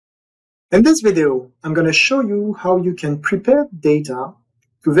In this video, I'm going to show you how you can prepare data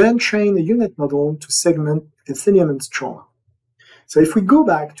to then train a unit model to segment epithelium and stroma. So if we go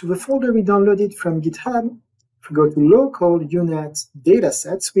back to the folder we downloaded from GitHub, if we go to local unit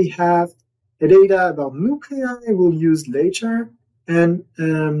datasets, we have the data about nuclei we'll use later, and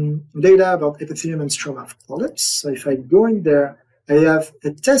data about epithelium and stroma of polyps. So if I go in there, I have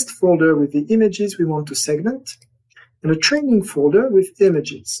a test folder with the images we want to segment, and a training folder with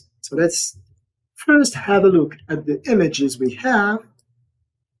images. So let's first have a look at the images we have.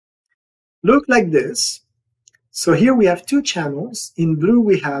 Look like this. So here we have two channels. In blue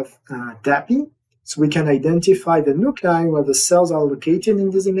we have DAPI, so we can identify the nuclei where the cells are located in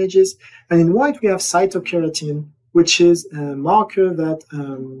these images. And in white we have cytokeratin, which is a marker that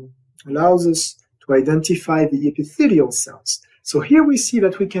allows us to identify the epithelial cells. So here we see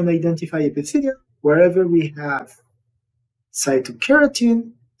that we can identify epithelium wherever we have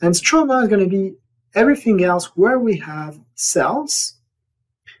cytokeratin, and stroma is going to be everything else where we have cells.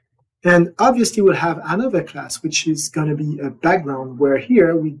 And obviously we'll have another class, which is going to be a background, where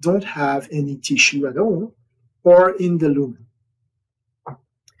here we don't have any tissue at all, or in the lumen.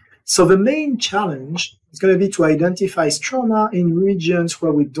 So the main challenge is going to be to identify stroma in regions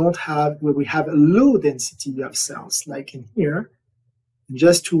where we have a low density of cells, like in here. And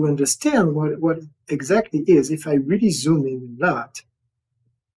just to understand what it exactly is, if I really zoom in a lot.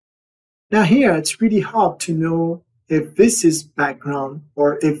 Now here, it's really hard to know if this is background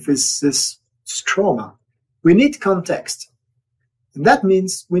or if this is stroma. We need context. And that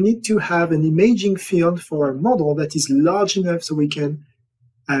means we need to have an imaging field for a model that is large enough so we can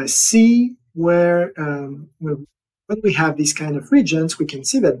see where, when we have these kind of regions, we can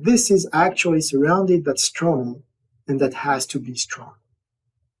see that this is actually surrounded by stroma, and that has to be strong.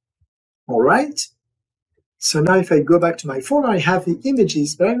 All right. So now if I go back to my folder, I have the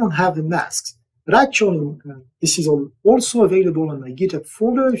images, but I don't have the masks. But actually, this is also available on my GitHub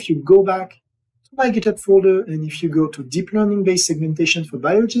folder. If you go back to my GitHub folder, and if you go to deep learning-based segmentation for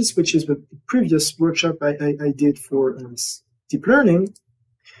biologists, which is the previous workshop I did for deep learning,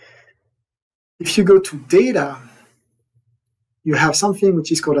 if you go to data, you have something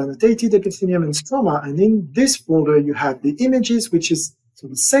which is called annotated epithelium and stroma. And in this folder, you have the images, which is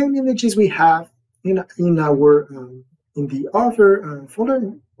the same images we have in the other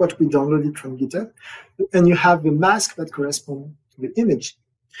folder, what we downloaded from GitHub, and you have the mask that correspond to the image.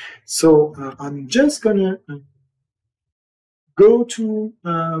 So I'm just gonna go to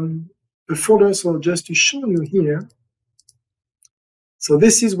the folder, so just to show you here. So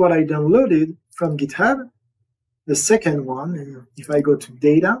this is what I downloaded from GitHub, the second one. And if I go to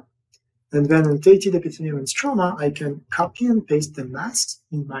data, and then annotated epithelium and stroma, I can copy and paste the masks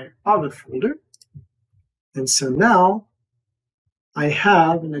in my other folder. And so now I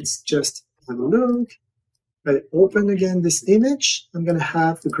have, let's just have a look. If I open again this image, I'm going to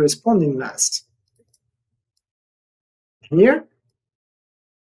have the corresponding masks. Here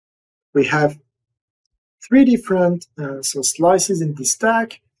we have three different slices in this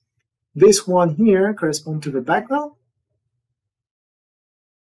stack. This one here corresponds to the background.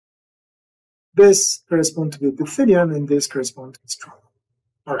 This corresponds to the epithelium, and this corresponds to the stroma.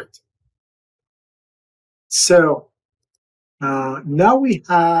 All right. So now we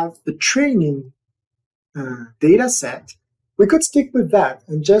have the training data set. We could stick with that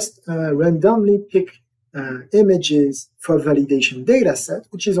and just randomly pick images for validation data set,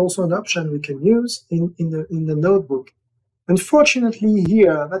 which is also an option we can use in the notebook. Unfortunately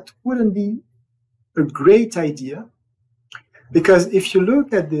here, that wouldn't be a great idea, because if you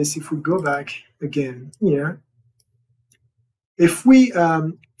look at this, if we go back again here, if we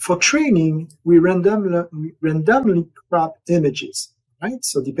for training, we randomly crop images, right?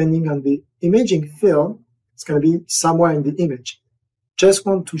 So depending on the imaging field, it's going to be somewhere in the image. Just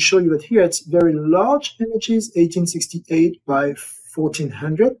want to show you that here it's very large images, 1868 by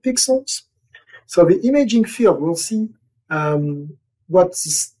 1400 pixels. So the imaging field, we'll see what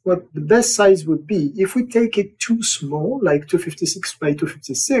the best size would be. If we take it too small, like 256 by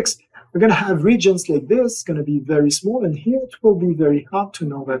 256, we're going to have regions like this. It's going to be very small, and here it will be very hard to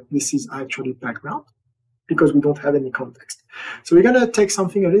know that this is actually background because we don't have any context. So we're going to take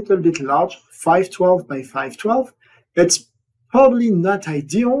something a little bit large, 512 by 512. It's probably not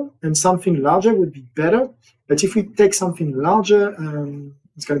ideal, and something larger would be better. But if we take something larger,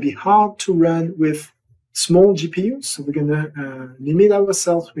 it's going to be hard to run with small GPUs. So we're going to limit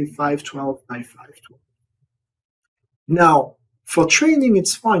ourselves with 512 by 512. Now, for training,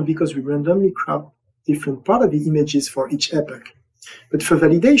 it's fine because we randomly crop different part of the images for each epoch. But for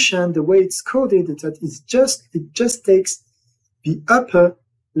validation, the way it's coded is that it just takes the upper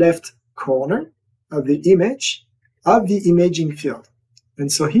left corner of the image of the imaging field.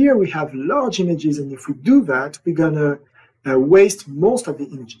 And so here we have large images, and if we do that, we're going to waste most of the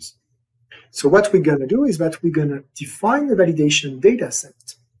images. So what we're going to do is that we're going to define the validation data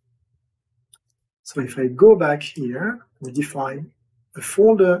set. So if I go back here, we define a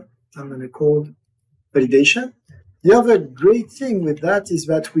folder I'm going to call validation. The other great thing with that is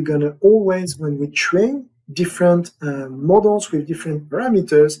that we're going to always, when we train different models with different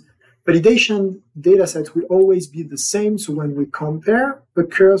parameters, validation data set will always be the same. So when we compare the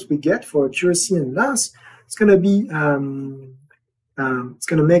curves we get for accuracy and loss, it's going to be it's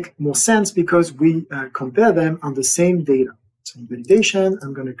going to make more sense because we compare them on the same data. So in validation,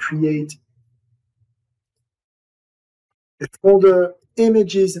 I'm going to create a folder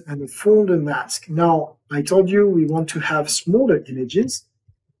images and a folder mask. Now, I told you we want to have smaller images.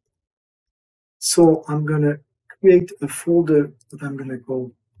 So I'm going to create a folder that I'm going to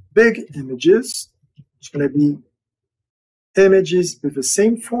call big images. It's going to be images with the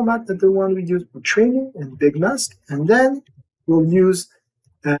same format as the one we use for training and big mask. And then we'll use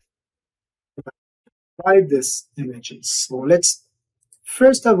this images. So let's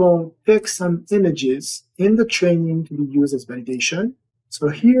first of all pick some images in the training to be used as validation. So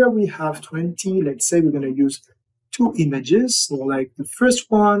here we have 20. Let's say we're going to use 2 images. So like the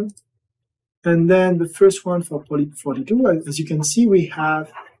first one, and then the first one for polyp 42. As you can see, we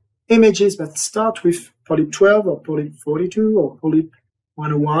have images that start with polyp 12 or polyp 42 or polyp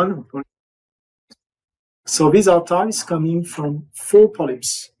 101. Or polyp. So these are tiles coming from 4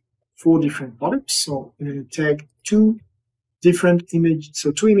 polyps, 4 different polyps. So we're going to take 2 different images,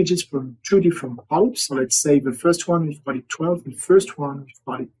 so 2 images from 2 different polyps. So let's say the first one with polyp 12, the first one with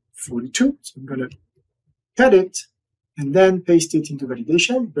polyp 42. So I'm going to cut it and then paste it into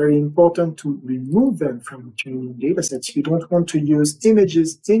validation. Very important to remove them from the training datasets. You don't want to use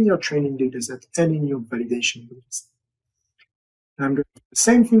images in your training dataset and in your validation dataset. I'm going to do the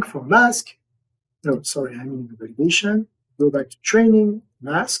same thing for mask. No, sorry, I'm in the validation. Go back to training,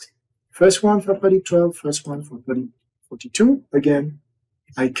 mask. First one for polyp 12, first one for polyp 42. Again,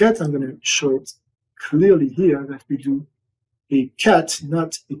 I cut. I'm going to show it clearly here that we do a cut,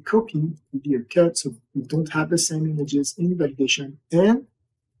 not a copy. We do a cut, so we don't have the same images in validation and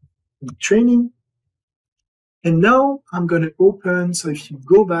in training. And now I'm going to open, so if you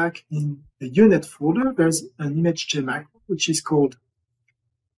go back in the unit folder, there's an image macro, which is called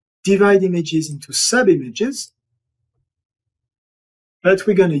divide images into sub-images that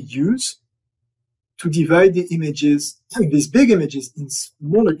we're going to use to divide the images, these big images, in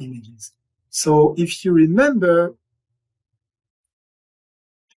smaller images. So if you remember,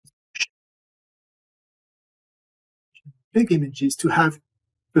 big images to have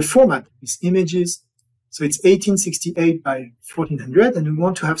the format of these images. So it's 1868 by 1400, and we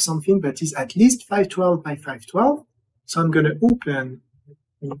want to have something that is at least 512 by 512. So I'm going to open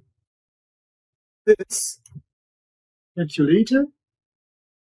this calculator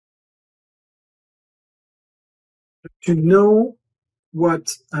to know what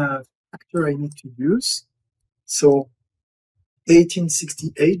factor I need to use. So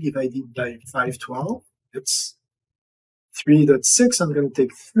 1868 divided by 512, it's 3.6. I'm going to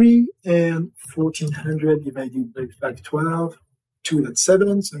take 3, and 1400 divided by 512,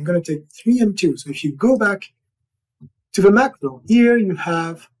 2.7. So I'm going to take 3 and 2. So if you go back to the macro, here you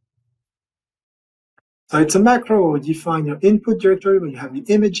have, so it's a macro where you define your input directory, where you have the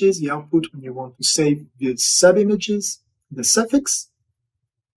images, the output when you want to save the sub-images, the suffix.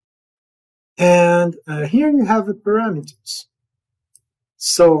 And here you have the parameters.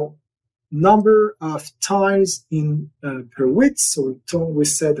 So number of tiles in per width. So we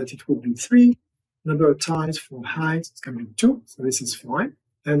said that it would be 3. Number of tiles for height, it's going to be 2. So this is fine.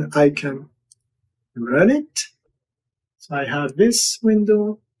 And I can run it. So I have this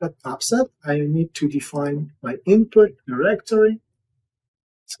window that pops up. I need to define my input directory.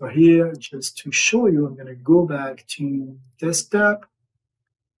 So here, just to show you, I'm going to go back to desktop,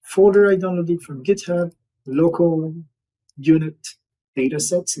 folder I downloaded from GitHub, local unit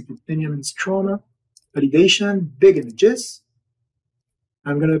datasets, Opinion and Stroma, validation, big images.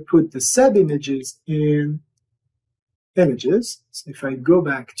 I'm going to put the sub-images in images. So if I go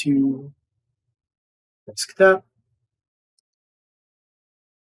back to desktop,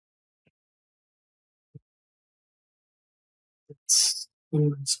 it's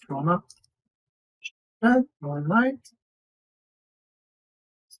in Stroma, and all right.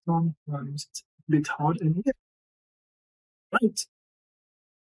 Sometimes it's a bit hard in here. Right.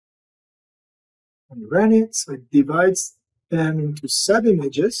 And run it, so it divides them into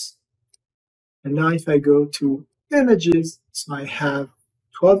sub-images. And now if I go to images, so I have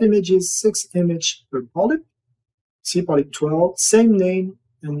 12 images, 6 images per polyp. See polyp 12, same name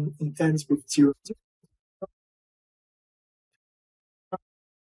and it ends with 0.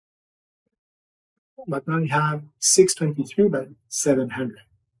 But now we have 623 by 700.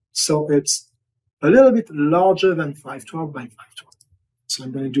 So it's a little bit larger than 512 by 512. So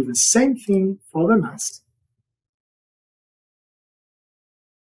I'm going to do the same thing for the mask.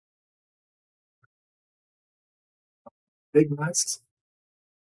 Big masks,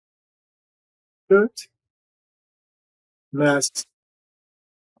 put, masks,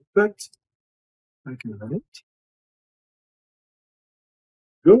 put, I can run it.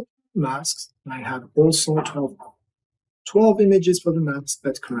 Go to masks, I have also 12 images for the mask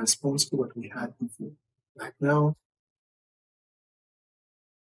that corresponds to what we had before. Like now.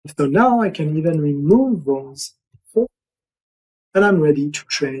 So now I can even remove those, and I'm ready to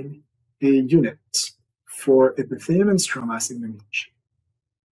train a unit for epithelium and stroma segmentation.